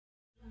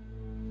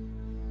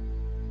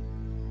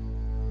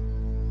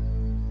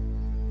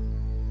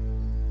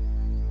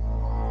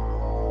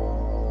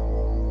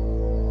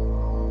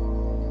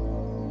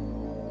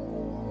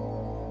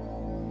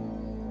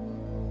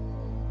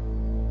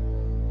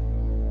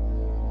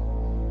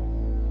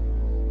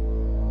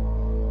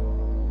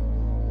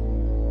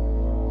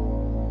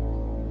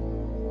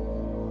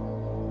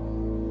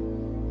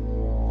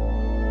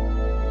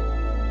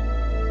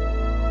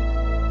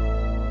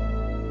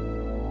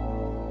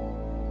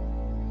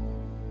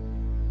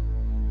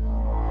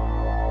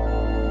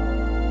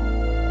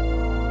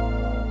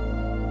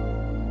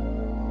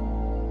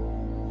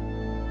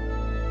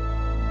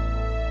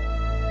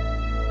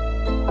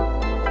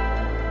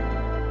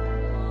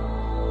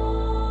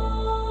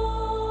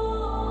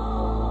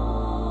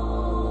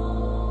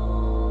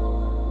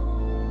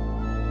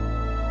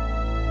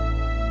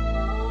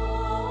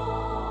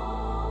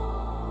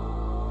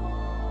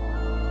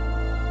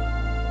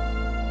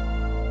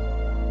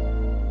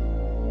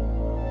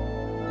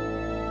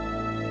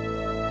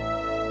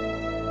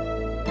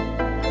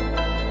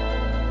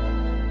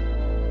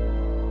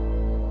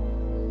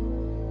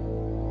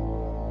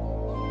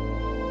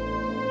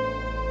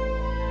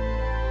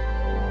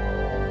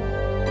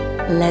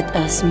Let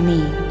us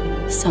meet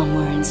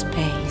somewhere in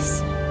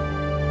space.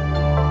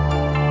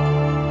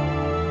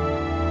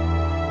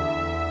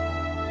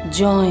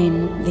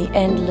 Join the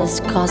endless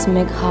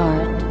cosmic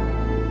heart.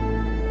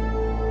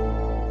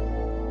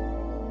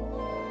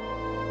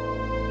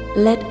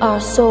 Let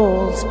our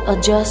souls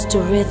adjust to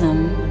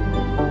rhythm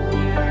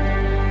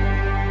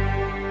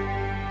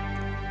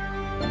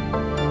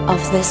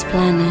of this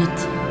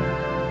planet.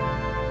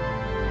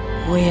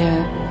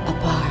 We're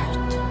apart.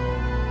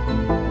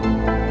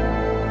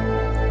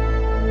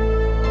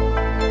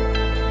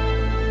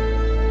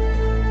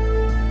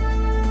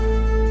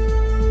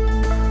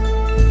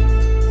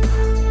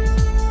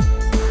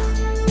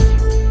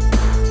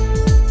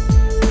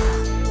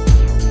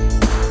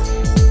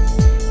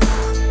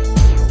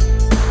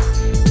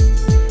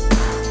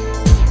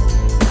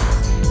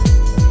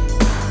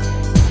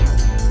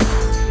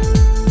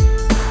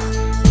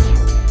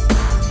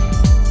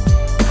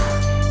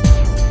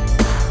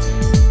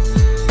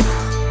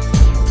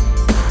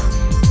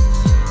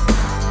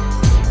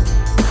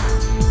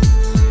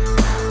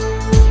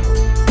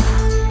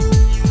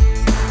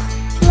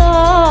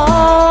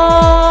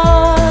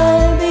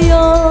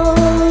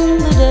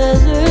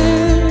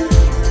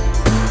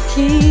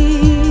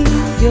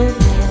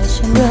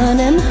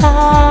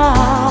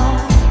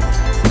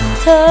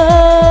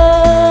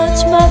 Touch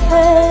my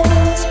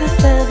face with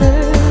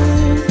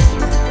feathers.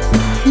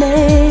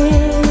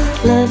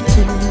 Make love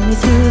to me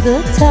through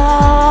the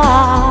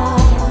tide.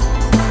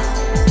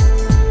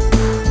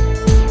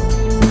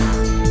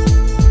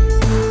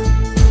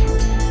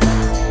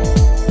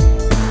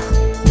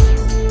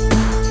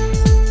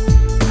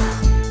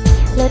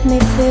 Let me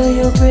feel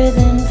your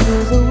breathing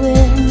through the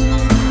wind.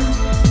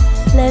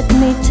 Let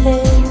me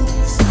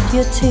taste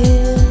your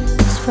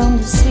tears from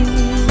the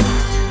sea.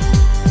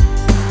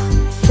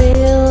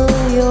 Feel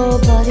your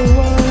body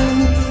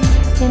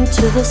warmth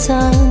into the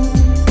sun.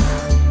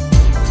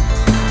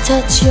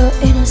 Touch your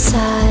inner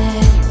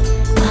side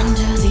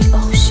under the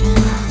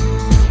ocean.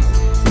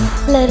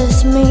 Let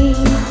us meet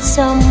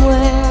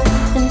somewhere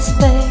in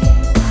space.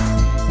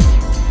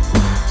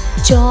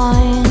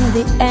 Join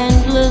the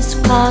endless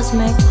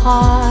cosmic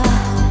heart.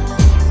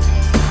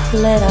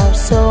 Let our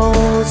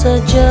souls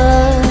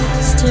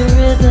adjust to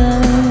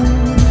rhythm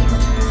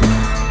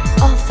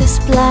of this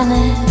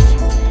planet.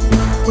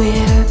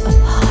 We're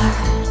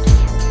apart.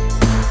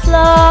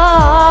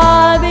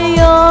 Fly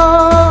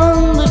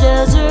beyond the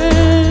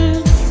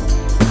deserts.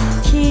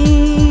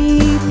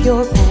 Keep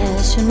your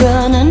passion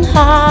running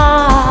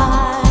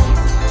high.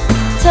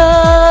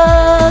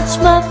 Touch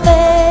my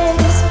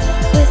face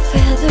with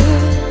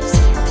feathers.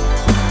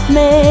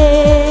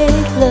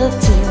 Make love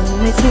to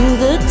me through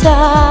the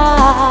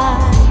tide.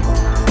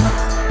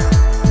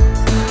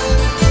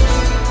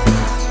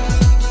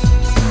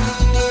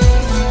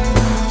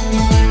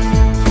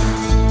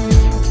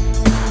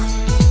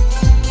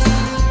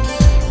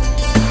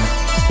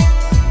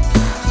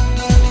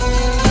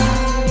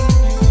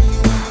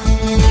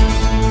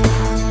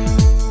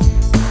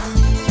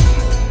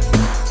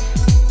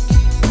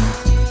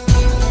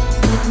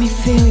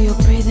 Feel your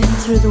breathing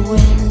through the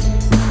wind.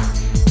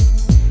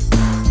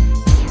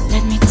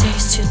 Let me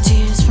taste your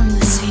tears from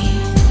the sea.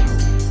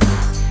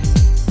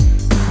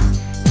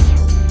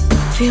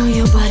 Feel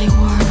your body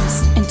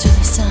warmth into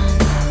the sun.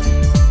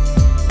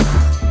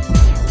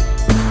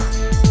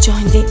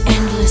 Join the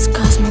endless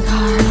cosmic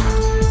heart.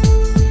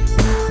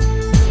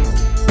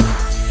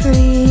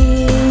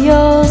 Free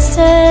your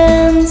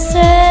senses.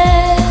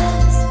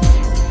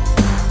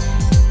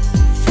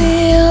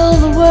 Feel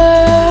the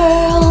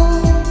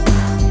world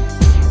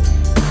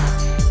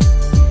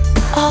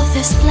of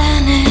this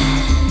planet.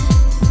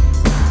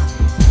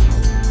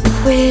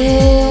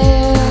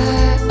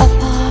 We're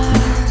apart.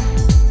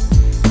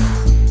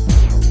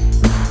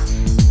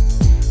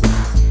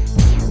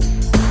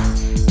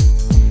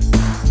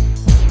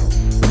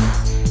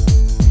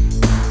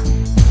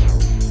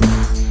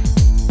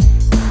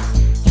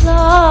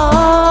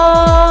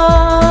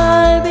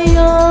 Fly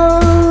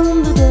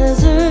beyond the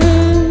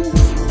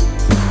deserts.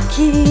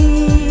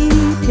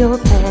 Keep your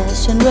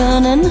passion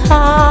running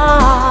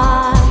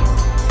high.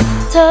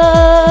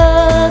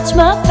 Touch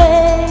my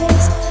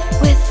face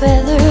with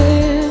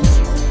feathers.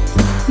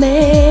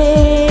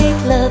 Make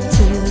love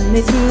to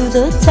me through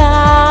the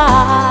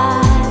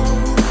tide.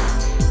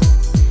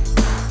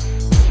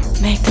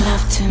 Make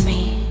love to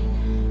me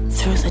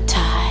through the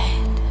tide.